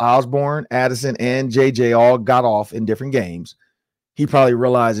Osborne, Addison, and JJ all got off in different games. He probably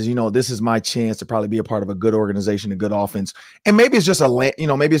realizes, this is my chance to probably be a part of a good organization, a good offense. And maybe it's just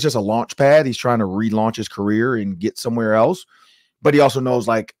maybe it's just a launch pad. He's trying to relaunch his career and get somewhere else. but he also knows,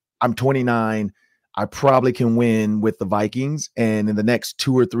 like, I'm 29. I probably can win with the Vikings. And in the next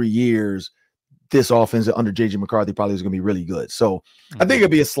 2 or 3 years, this offense under J.J. McCarthy probably is going to be really good. So I think it'll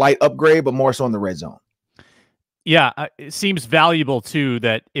be a slight upgrade, but more so in the red zone. Yeah, it seems valuable too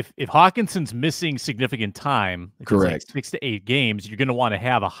that if Hawkinson's missing significant time, correct, like 6 to 8 games, you're going to want to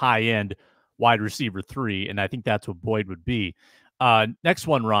have a high end wide receiver 3, and I think that's what Boyd would be. Next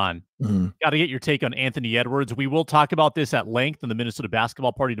one, Ron. Got to get your take on Anthony Edwards. We will talk about this at length in the Minnesota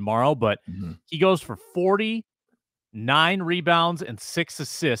basketball party tomorrow, but he goes for 49 rebounds and 6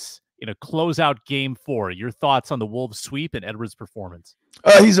 assists in a closeout game 4. Your thoughts on the Wolves sweep and Edwards' performance?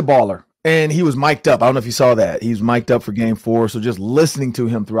 He's a baller. And he was mic'd up. I don't know if you saw that. He was mic'd up for game 4. So just listening to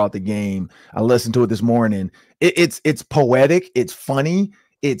him throughout the game, I listened to it this morning. It's poetic. It's funny.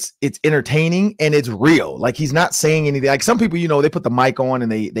 It's entertaining, and it's real. Like, he's not saying anything. Like, some people, they put the mic on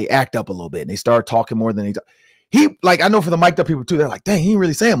and they act up a little bit and they start talking more than he like, I know for the mic'd up people too, they're like, dang, he ain't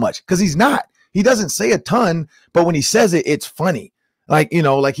really saying much, because he's not. He doesn't say a ton, but when he says it, it's funny. Like,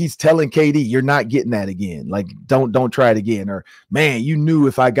 like he's telling KD, you're not getting that again. Like, don't try it again. Or, man, you knew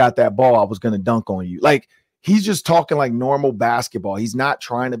if I got that ball, I was going to dunk on you. Like, he's just talking like normal basketball. He's not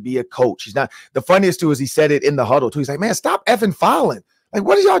trying to be a coach. He's not. The funniest too is he said it in the huddle too. He's like, man, stop effing fouling. Like,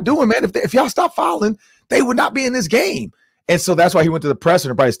 what are y'all doing, man? If y'all stop fouling, they would not be in this game. And so that's why he went to the presser,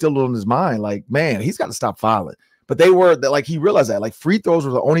 and probably still a little in his mind, like, man, he's got to stop fouling. But he realized that, like, free throws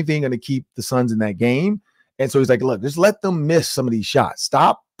were the only thing going to keep the Suns in that game. And so he's like, look, just let them miss some of these shots.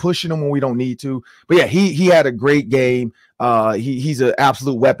 Stop pushing them when we don't need to. But yeah, he had a great game. He's an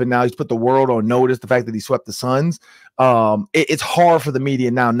absolute weapon now. He's put the world on notice, the fact that he swept the Suns. It's hard for the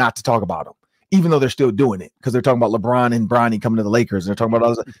media now not to talk about him, even though they're still doing it, because they're talking about LeBron and Bronny coming to the Lakers. And they're talking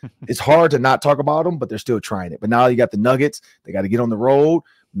about others. It's hard to not talk about them, but they're still trying it. But now you got the Nuggets. They got to get on the road,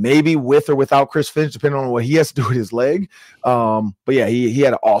 maybe with or without Chris Finch, depending on what he has to do with his leg. But yeah, he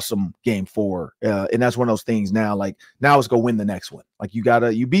had an awesome game 4. And that's one of those things now, like, now let's go win the next one. Like,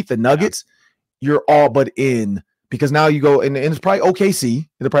 you beat the Nuggets, you're all but in, because now you go, and it's probably OKC.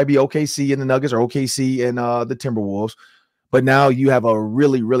 It'll probably be OKC and the Nuggets, or OKC and the Timberwolves. But now you have a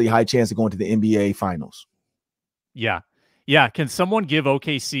really, really high chance of going to the NBA Finals. Yeah. Yeah. Can someone give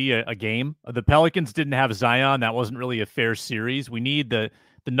OKC a game? The Pelicans didn't have Zion. That wasn't really a fair series. We need the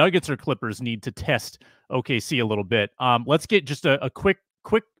Nuggets or Clippers need to test OKC a little bit. Let's get just a quick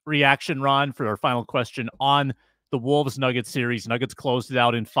reaction, Ron, for our final question on the Wolves-Nuggets series. Nuggets closed it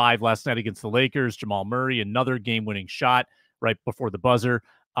out in 5 last night against the Lakers. Jamal Murray, another game-winning shot right before the buzzer.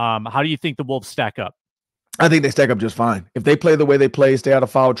 How do you think the Wolves stack up? I think they stack up just fine. If they play the way they play, stay out of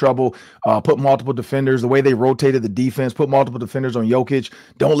foul trouble, put multiple defenders, the way they rotated the defense, put multiple defenders on Jokic,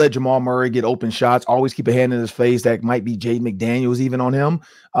 don't let Jamal Murray get open shots, always keep a hand in his face. That might be Jaden McDaniels even on him.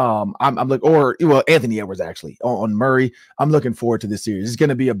 I'm like, Anthony Edwards actually on Murray. I'm looking forward to this series. It's going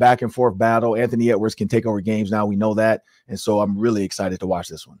to be a back and forth battle. Anthony Edwards can take over games now. We know that. And so I'm really excited to watch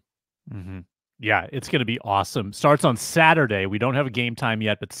this one. Mm-hmm. Yeah, it's going to be awesome. Starts on Saturday. We don't have a game time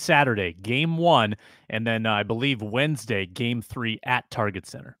yet, but Saturday, game 1, and then I believe Wednesday, game 3 at Target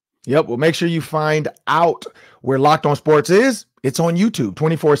Center. Yep. Well, make sure you find out where Locked On Sports is. It's on YouTube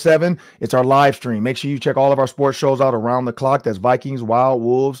 24/7. It's our live stream. Make sure you check all of our sports shows out around the clock. That's Vikings, Wild,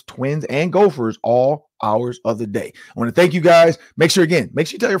 Wolves, Twins, and Gophers, all hours of the day. I want to thank you guys. Make sure you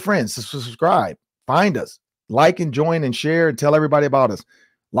tell your friends to subscribe. Find us, like and join and share, and tell everybody about us.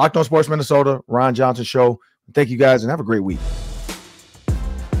 Locked On Sports Minnesota, Ron Johnson Show. Thank you guys, and have a great week.